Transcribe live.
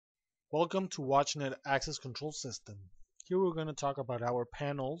Welcome to Watchnet Access Control System. Here we're going to talk about our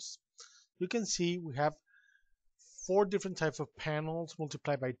panels. You can see we have four different types of panels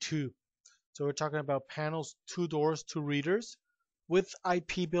multiplied by 2. So we're talking about panels, 2 doors, 2 readers, with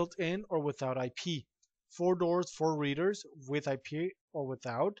IP built in or without IP. 4 doors, 4 readers, with IP or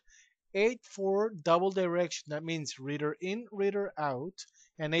without. 8 for double direction, that means reader in, reader out,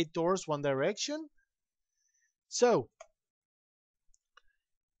 and 8 doors, one direction. So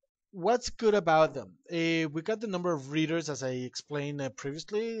what's good about them? We got the number of readers as I explained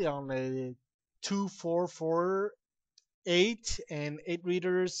previously on 2, 4, 4, 8, and 8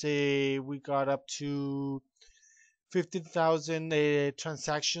 readers. We got up to 15,000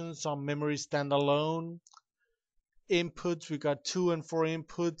 transactions on memory standalone. Inputs, we got 2 and 4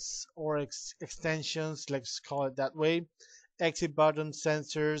 inputs or extensions, let's call it that way. Exit button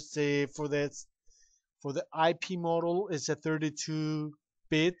sensors for the IP model is a 32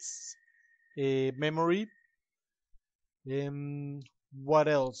 bits memory. What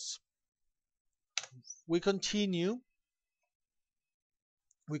else? We continue.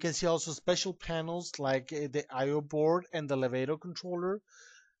 We can see also special panels like the I/O board and the elevator controller.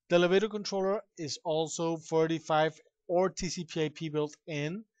 The elevator controller is also 45 or TCP/IP built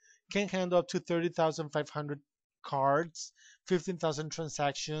in. Can handle up to 30,500 cards, 15,000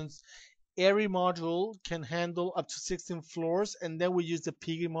 transactions. Every module can handle up to 16 floors, and then we use the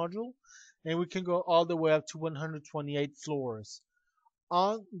Piggy module, and we can go all the way up to 128 floors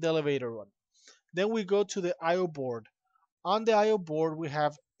on the elevator one. Then we go to the I/O board. On the I/O board, we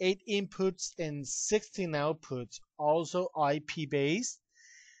have 8 inputs and 16 outputs, also IP based.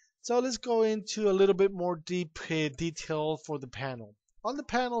 So let's go into a little bit more deep detail for the panel. On the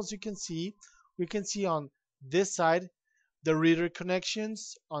panels, we can see on this side the reader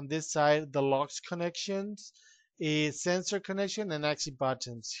connections, on this side the logs connections, a sensor connection, and exit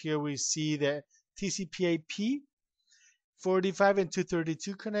buttons. Here we see the TCP/IP, 45 and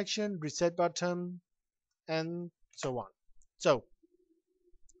 232 connection, reset button, and so on. So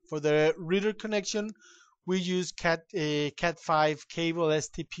for the reader connection, we use Cat5 cable,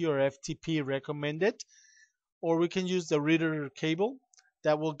 STP or FTP recommended, or we can use the reader cable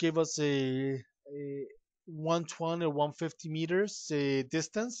that will give us a 120 or 150 meters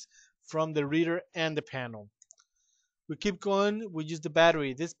distance from the reader and the panel. We keep going, we use the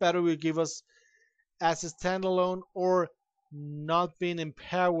battery. This battery will give us as a standalone or not being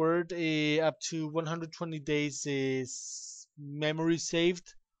empowered up to 120 days memory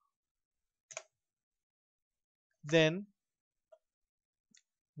saved. Then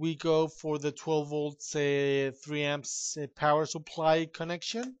we go for the 12 volts 3 amps power supply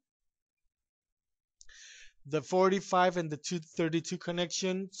connection, the 45 and the 232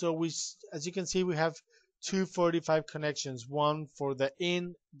 connection. So as you can see, we have 245 connections, one for the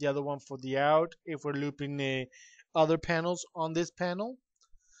in, the other one for the out, if we're looping other panels on this panel.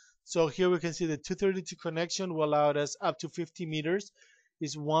 So here we can see the 232 connection will allow us up to 50 meters,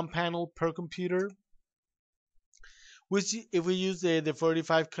 is one panel per computer. Which if we use the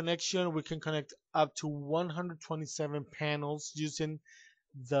 45 connection, we can connect up to 127 panels using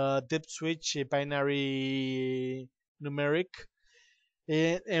the dip switch binary numeric,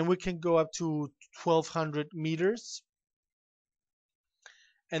 and we can go up to 1200 meters.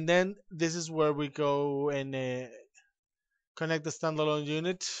 And then this is where we go and connect the standalone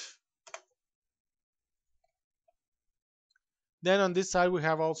unit. Then on this side we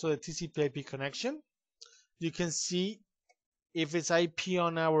have also the TCP/IP connection. You can see if it's IP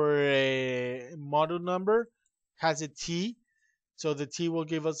on our module number has a T, so the T will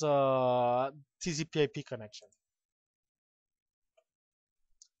give us a TCP/IP connection.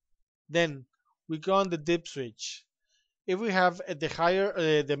 Then we go on the dip switch. If we have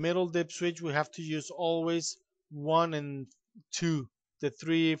the middle dip switch, we have to use always 1 and 2. The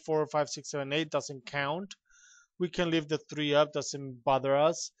 3, 4, 5, 6, 7, 8 doesn't count. We can leave the 3 up, doesn't bother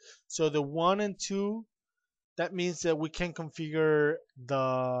us. So the 1 and 2, that means that we can configure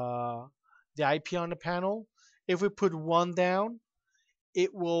the IP on the panel. If we put 1 down,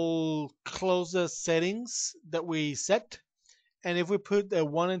 it will close the settings that we set. And if we put the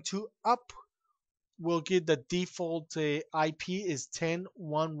 1 and 2 up, we'll get the default IP is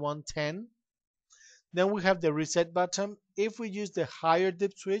 10.1.1.10. Then we have the reset button. If we use the higher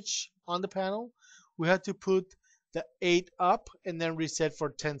dip switch on the panel, we have to put the 8 up and then reset for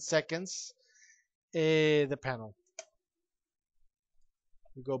 10 seconds the panel.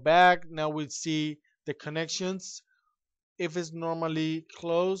 We go back. Now we see the connections. If it's normally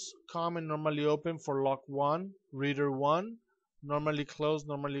closed, COM and normally open for lock 1, reader 1, normally closed,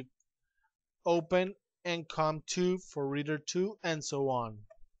 normally open, and COM 2 for reader 2, and so on.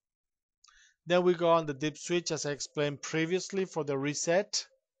 Then we go on the dip switch as I explained previously for the reset.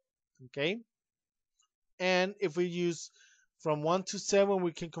 Okay. And if we use from 1 to 7,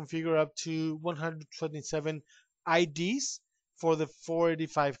 we can configure up to 127 IDs for the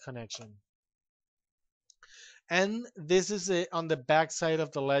 485 connection. And this is on the back side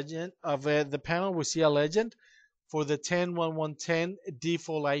of the legend of the panel. We see a legend for the 10.1.1.10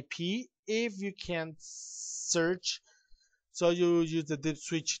 default IP. If you can't search, so you use the dip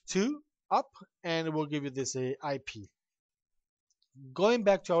switch 2 up, and it will give you this IP. Going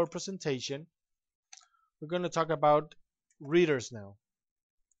back to our presentation, we're going to talk about readers now.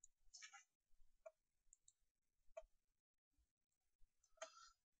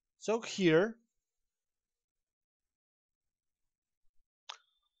 So here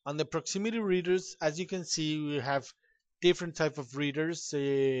on the proximity readers, as you can see, we have different type of readers.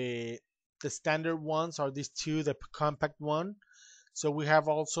 The standard ones are these two, the compact one. So we have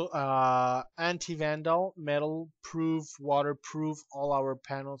also anti-vandal, metal-proof, waterproof. All our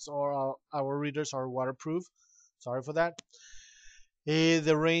panels or our readers are waterproof. Sorry for that.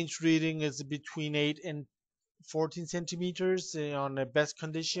 The range reading is between 8 and 14 centimeters on the best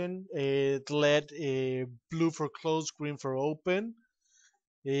condition. The LED blue for closed, green for open.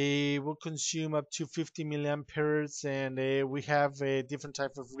 It will consume up to 50 milliamperes, and we have different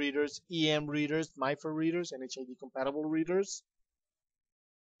type of readers: EM readers, MIFAR readers, and HID compatible readers.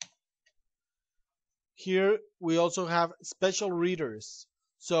 Here we also have special readers.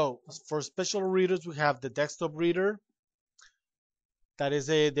 So for special readers, we have the desktop reader. That is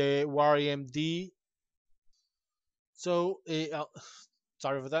the WAR-EMD. So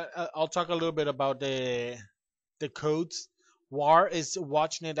sorry for that. I'll talk a little bit about the codes. WAR is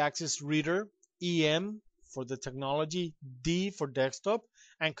Watchnet Access Reader, EM for the technology, D for desktop,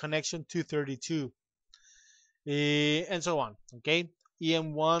 and connection 232, and so on. Okay,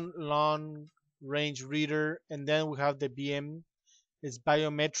 EM1 long range reader, and then we have the BM is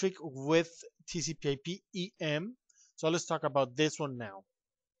biometric with TCP/IP EM. So let's talk about this one now.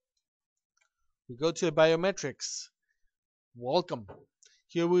 We go to the biometrics. Welcome.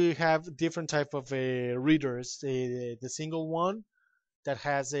 Here we have different type of readers. The single one that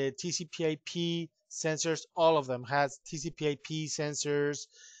has a TCP/IP sensors. All of them has TCP/IP sensors,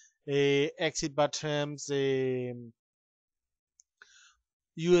 exit buttons,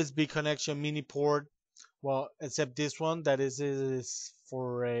 USB connection, mini port. Well, except this one that is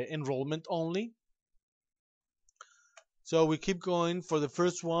for enrollment only. So we keep going. For the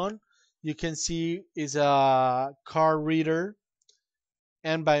first one, you can see is a card reader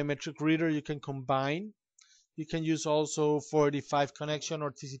and biometric reader. You can combine. You can use also 485 connection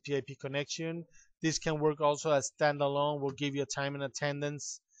or TCP/IP connection. This can work also as standalone. Will give you a time and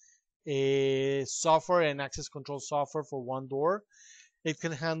attendance software and access control software for one door. It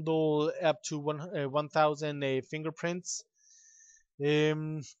can handle up to 1,000 fingerprints.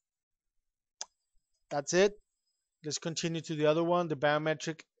 That's it. Let's continue to the other one, the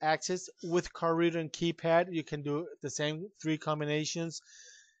biometric access with card reader and keypad. You can do the same 3 combinations: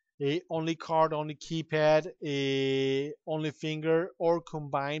 only card, only keypad, only finger, or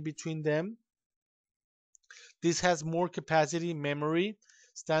combine between them. This has more capacity, memory.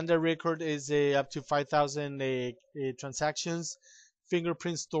 Standard record is up to 5,000 transactions.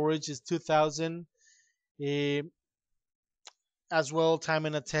 Fingerprint storage is 2,000. As well, time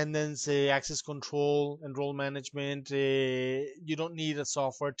and attendance, access control, enroll management. You don't need a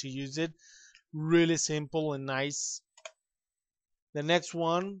software to use it. Really simple and nice. The next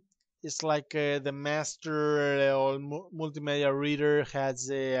one is like the master or multimedia reader, has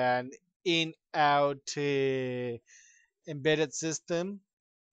an in-out embedded system,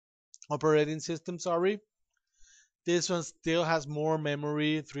 operating system, sorry. This one still has more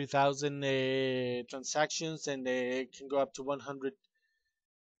memory, 3,000 transactions, and can go up to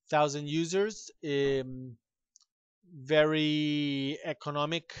 100,000 users. Very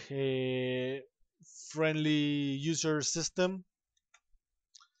economic, friendly user system.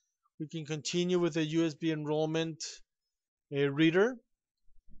 We can continue with the USB enrollment reader.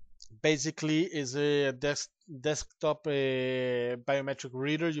 Basically, is a desktop biometric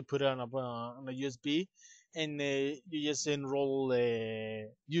reader. You put it on a USB, and you just enroll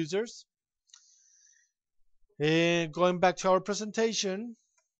users. Going back to our presentation,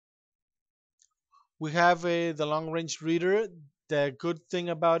 we have the long range reader. The good thing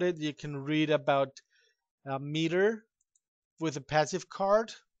about it, you can read about a meter with a passive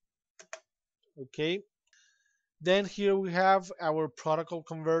card. Okay. Then here we have our protocol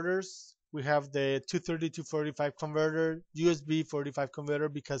converters. We have the 23245 converter, USB 45 converter,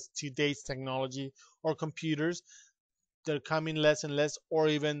 because today's technology or computers, they're coming less and less, or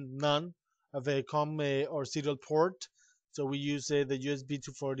even none of a COM or serial port. So we use the USB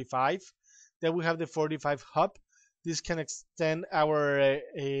 245. Then we have the 45 hub. This can extend our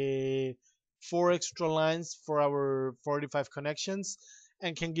 4 extra lines for our 45 connections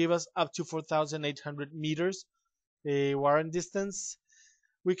and can give us up to 4,800 meters warrant distance.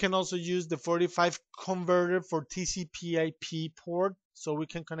 We can also use the 45 converter for TCP/IP port, so we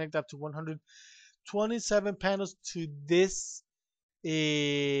can connect up to 127 panels to this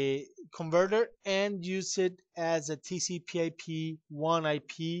converter and use it as a TCP/IP 1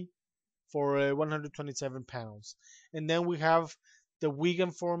 IP for 127 panels. And then we have the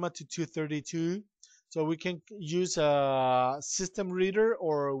Wigan format to 232, so we can use a system reader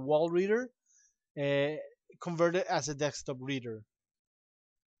or wall reader, uh, convert it as a desktop reader.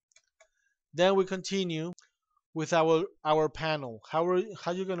 Then we continue with our panel. How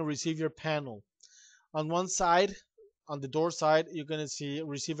you're gonna receive your panel? On one side, on the door side, you're gonna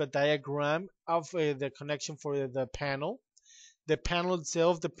receive a diagram of the connection for the panel. The panel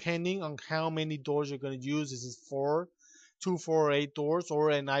itself, depending on how many doors you're gonna use, this is 2, 4, or 8 doors, or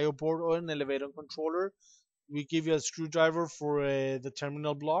an I/O board, or an elevator controller. We give you a screwdriver for the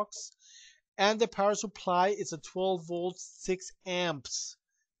terminal blocks, and the power supply is a 12 volts, 6 amps.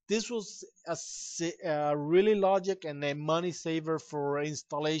 This was a really logic and a money saver for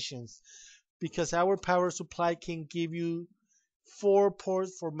installations because our power supply can give you 4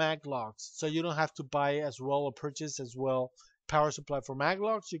 ports for mag locks, so you don't have to buy as well or purchase as well power supply for mag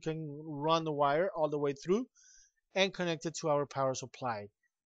locks. You can run the wire all the way through and connect it to our power supply.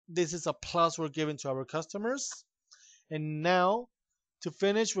 This is a plus we're giving to our customers. And now, to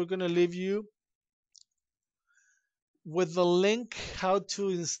finish, we're going to leave you with the link how to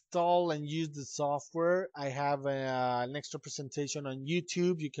install and use the software. I have an extra presentation on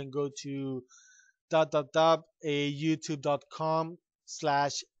YouTube. You can go to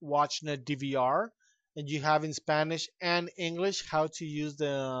youtube.com/watchnetdvr, and you have in Spanish and English how to use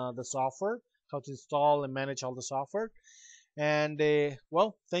the software, how to install and manage all the software. And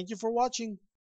well, thank you for watching.